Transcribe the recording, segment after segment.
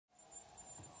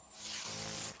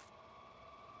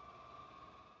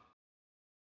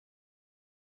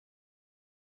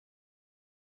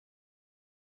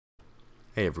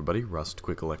Hey everybody, Rust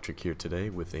Quick Electric here today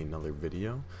with another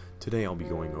video. Today I'll be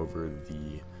going over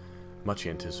the much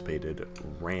anticipated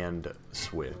RAND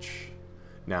switch.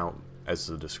 Now, as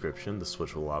the description, the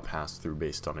switch will allow pass-through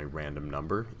based on a random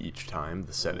number. Each time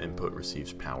the set input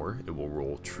receives power, it will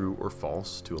roll true or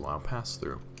false to allow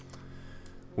pass-through.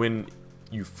 When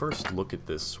you first look at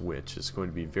this switch, it's going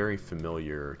to be very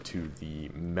familiar to the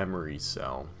memory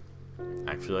cell,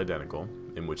 actually identical,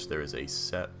 in which there is a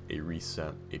set, a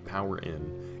reset, a power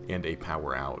in, and a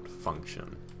power out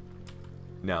function.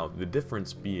 Now, the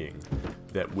difference being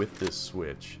that with this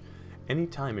switch,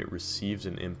 anytime it receives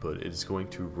an input, it is going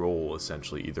to roll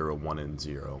essentially either a 1 and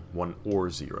 0, 1 or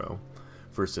 0,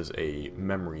 versus a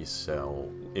memory cell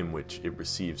in which it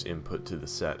receives input to the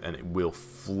set and it will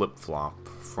flip-flop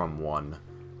from 1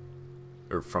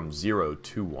 or from 0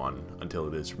 to 1 until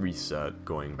it is reset,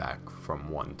 going back from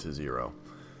 1 to 0.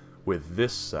 With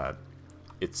this set,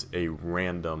 it's a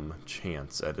random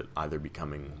chance at it either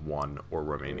becoming 1 or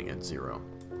remaining at 0.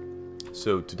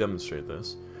 So to demonstrate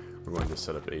this, we're going to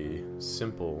set up a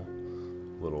simple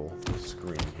little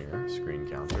screen here, screen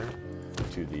counter,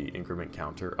 to the increment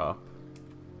counter up,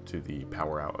 to the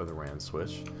power out of the RAND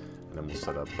switch, and then we'll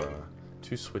set up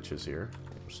two switches here.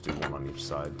 We'll just do one on each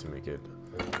side to make it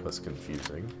less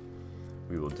confusing.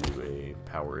 We will do a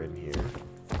power in here,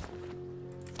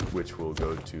 which will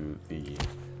go to the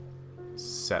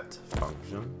set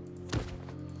function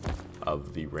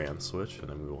of the RAND switch, and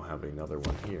then we will have another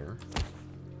one here,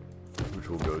 which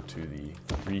will go to the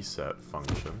reset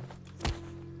function.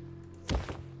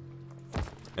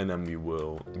 And then we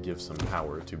will give some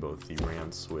power to both the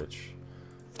RAND switch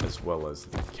as well as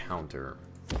the counter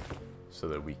so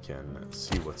that we can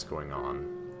see what's going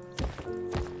on.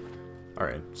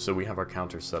 Alright, so we have our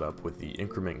counter set up with the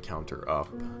increment counter up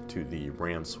to the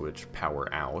RAND switch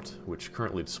power out, which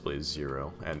currently displays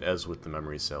 0, and as with the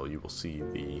memory cell, you will see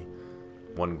the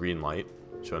one green light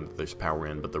showing that there's power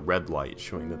in, but the red light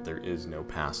showing that there is no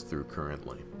pass-through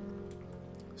currently.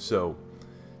 So,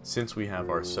 since we have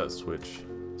our set switch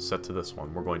set to this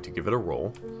one, we're going to give it a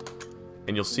roll,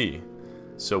 and you'll see,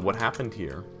 so what happened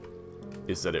here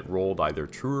is that it rolled either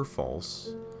true or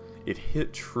false. It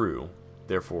hit true,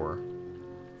 therefore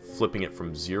flipping it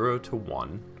from 0 to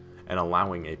 1 and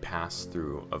allowing a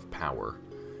pass-through of power.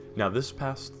 Now this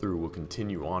pass-through will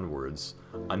continue onwards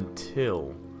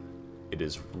until it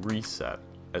is reset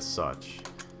as such,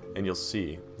 and you'll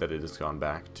see that it has gone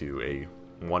back to a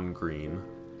 1 green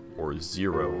or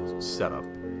 0 setup,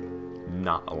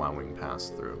 not allowing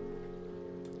pass-through.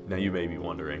 Now you may be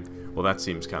wondering, well, that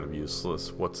seems kind of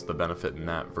useless. What's the benefit in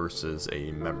that versus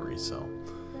a memory cell?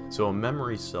 So a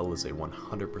memory cell is a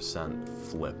 100%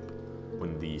 flip.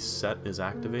 When the set is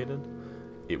activated,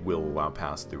 it will allow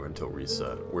pass-through until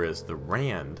reset. Whereas the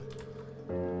RAND,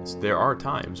 there are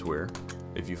times where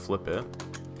if you flip it,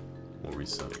 we'll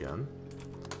reset again,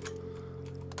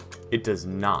 it does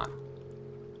not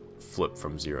flip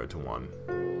from 0 to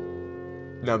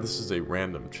 1. Now this is a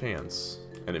random chance,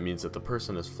 and it means that the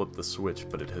person has flipped the switch,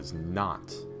 but it has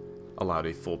not allowed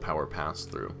a full power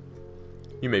pass-through.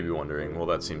 You may be wondering, well,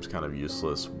 that seems kind of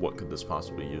useless. What could this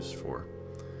possibly be used for?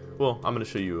 Well, I'm going to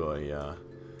show you a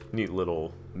neat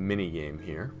little mini game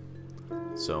here.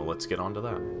 So let's get on to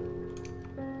that.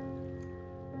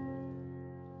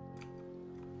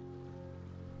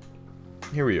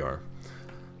 Here we are.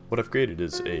 What I've created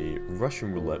is a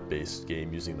Russian roulette based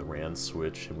game using the RAND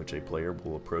switch, in which a player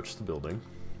will approach the building,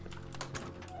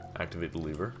 activate the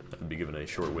lever, and be given a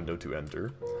short window to enter.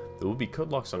 There will be code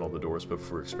locks on all the doors, but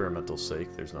for experimental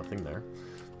sake, there's nothing there.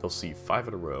 They'll see 5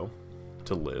 in a row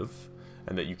to live,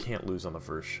 and that you can't lose on the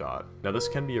first shot. Now this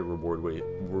can be a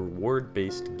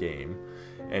reward-based game,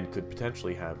 and could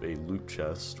potentially have a loot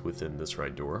chest within this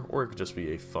right door, or it could just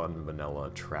be a fun vanilla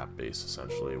trap base,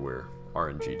 essentially, where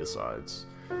RNG decides.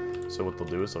 So what they'll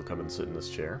do is they'll come and sit in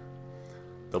this chair,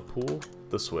 they'll pull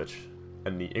the switch,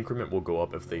 and the increment will go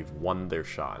up if they've won their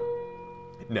shot.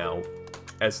 Now,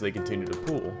 as they continue to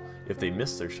pull, if they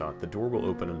miss their shot, the door will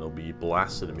open and they'll be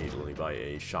blasted immediately by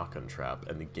a shotgun trap,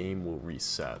 and the game will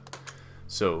reset.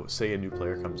 So, say a new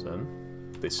player comes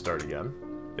in, they start again,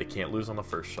 they can't lose on the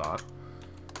first shot,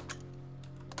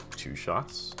 2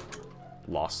 shots,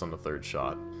 lost on the 3rd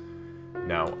shot.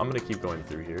 Now, I'm going to keep going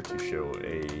through here to show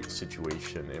a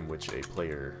situation in which a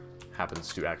player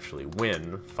happens to actually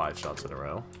win 5 shots in a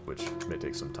row, which may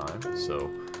take some time, so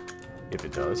if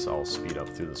it does, I'll speed up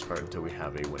through this part until we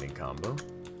have a winning combo.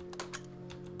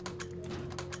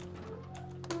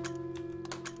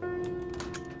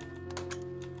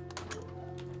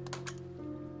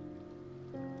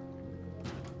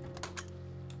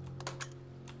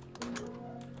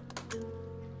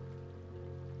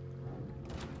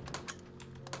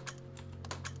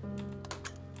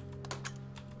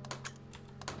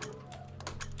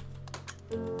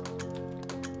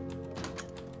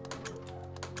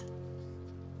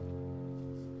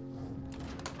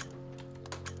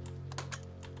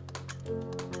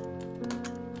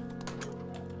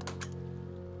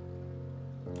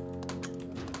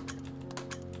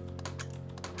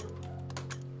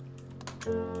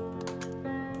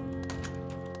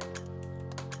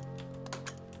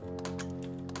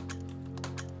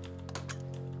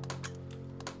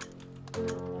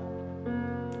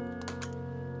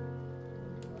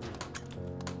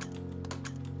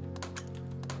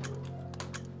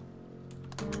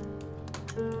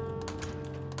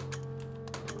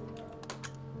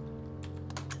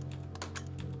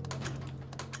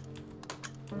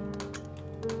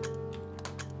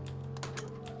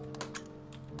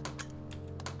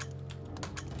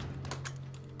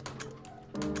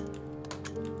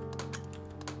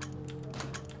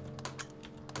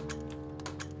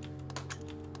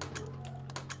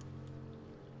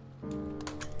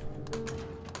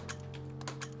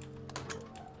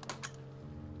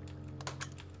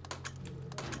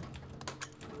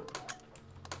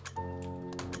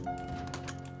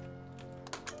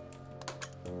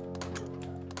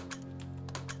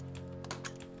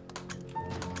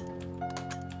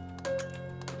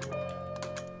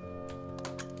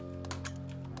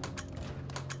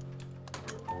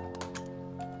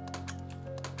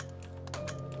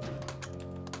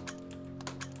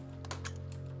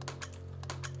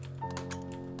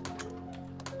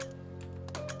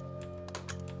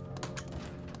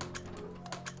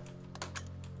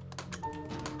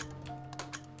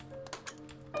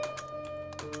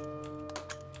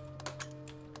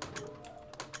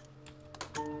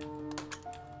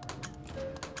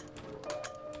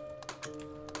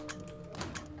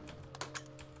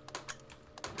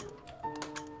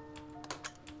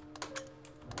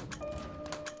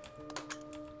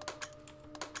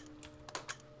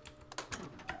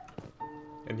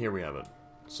 And here we have it.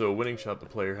 So winning shot, the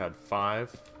player had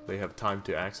 5. They have time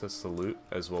to access the loot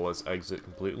as well as exit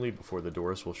completely before the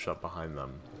doors will shut behind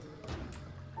them.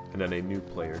 And then a new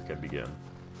player can begin.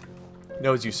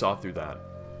 Now, as you saw through that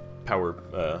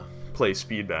power play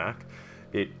speed back,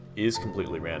 it is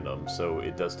completely random, so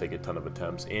it does take a ton of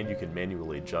attempts, and you can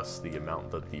manually adjust the amount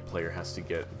that the player has to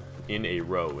get in a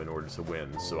row in order to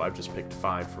win. So I've just picked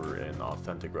 5 for an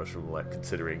authentic Russian roulette,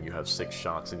 considering you have 6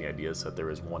 shots and the idea is that there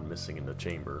is 1 missing in the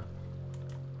chamber.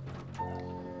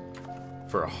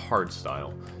 For a hard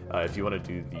style, if you want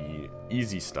to do the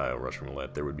easy style Russian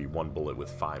roulette, there would be 1 bullet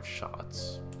with 5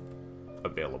 shots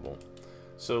available.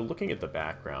 So looking at the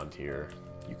background here,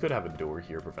 you could have a door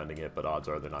here preventing it, but odds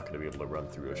are they're not going to be able to run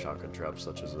through a shotgun trap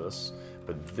such as this.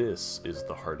 But this is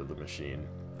the heart of the machine.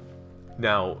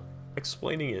 Now,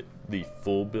 explaining it, the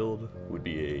full build would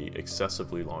be a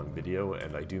excessively long video,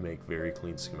 and I do make very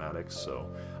clean schematics,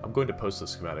 so I'm going to post the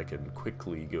schematic and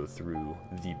quickly go through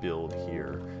the build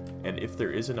here. And if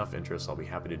there is enough interest, I'll be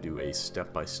happy to do a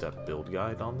step-by-step build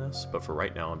guide on this, but for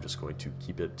right now I'm just going to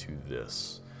keep it to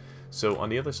this. So on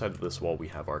the other side of this wall we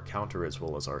have our counter as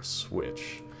well as our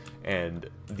switch, and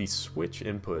the switch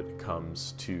input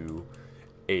comes to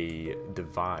a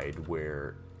divide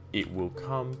where it will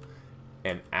come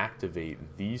and activate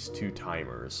these 2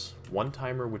 timers. One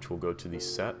timer which will go to the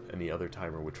set and the other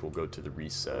timer which will go to the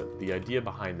reset. The idea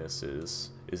behind this is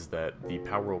that the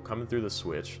power will come through the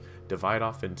switch, divide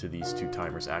off into these 2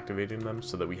 timers, activating them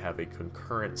so that we have a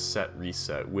concurrent set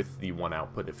reset with the 1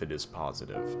 output if it is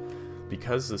positive.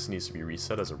 Because this needs to be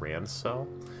reset as a RAND cell,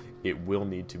 it will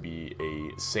need to be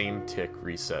a same tick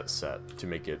reset set to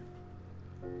make it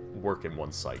work in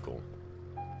 1 cycle.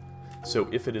 So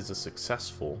if it is a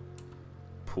successful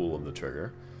pull of the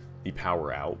trigger, the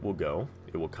power out will go,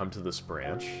 it will come to this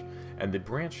branch, and the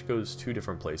branch goes 2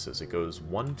 different places. It goes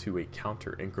 1 to a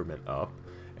counter increment up,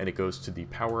 and it goes to the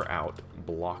power out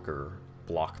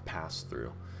block pass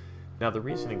through. Now the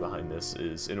reasoning behind this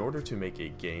is in order to make a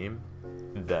game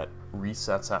that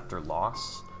resets after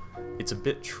loss, it's a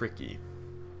bit tricky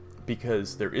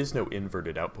because there is no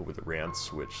inverted output with a RAND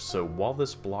switch. So while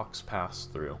this blocks pass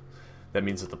through, that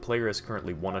means that the player has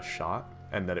currently won a shot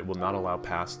and that it will not allow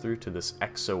pass through to this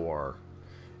XOR,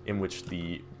 in which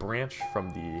the branch from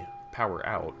the power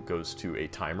out goes to a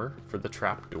timer for the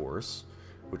trap doors,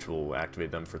 which will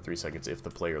activate them for 3 seconds if the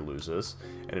player loses,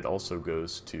 and it also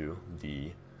goes to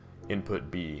the input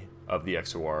B of the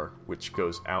XOR, which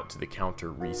goes out to the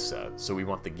counter reset. So we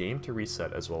want the game to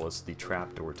reset as well as the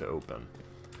trap door to open.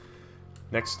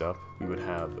 Next up, we would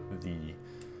have the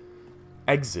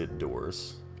exit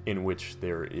doors, in which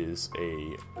there is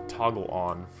a toggle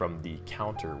on from the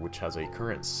counter, which has a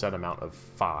current set amount of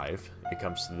 5. It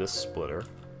comes to this splitter.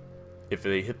 If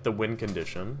they hit the win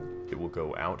condition, it will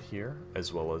go out here,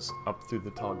 as well as up through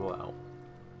the toggle out.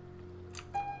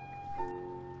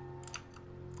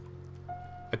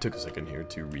 I took a second here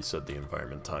to reset the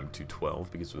environment time to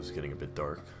 12 because it was getting a bit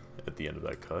dark at the end of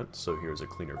that cut, so here's a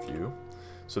cleaner view.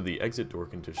 So the exit door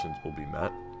conditions will be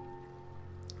met.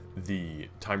 The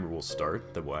timer will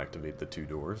start that will activate the 2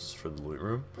 doors for the loot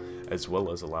room, as well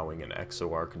as allowing an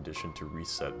XOR condition to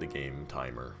reset the game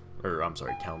timer, or I'm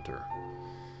sorry, counter,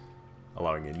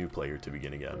 allowing a new player to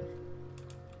begin again.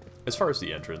 As far as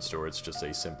the entrance door, it's just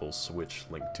a simple switch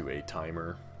linked to a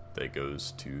timer that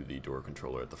goes to the door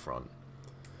controller at the front.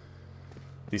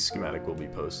 The schematic will be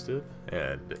posted,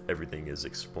 and everything is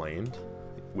explained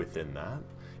within that.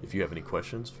 If you have any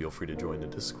questions, feel free to join the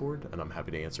Discord, and I'm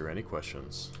happy to answer any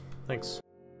questions. Thanks.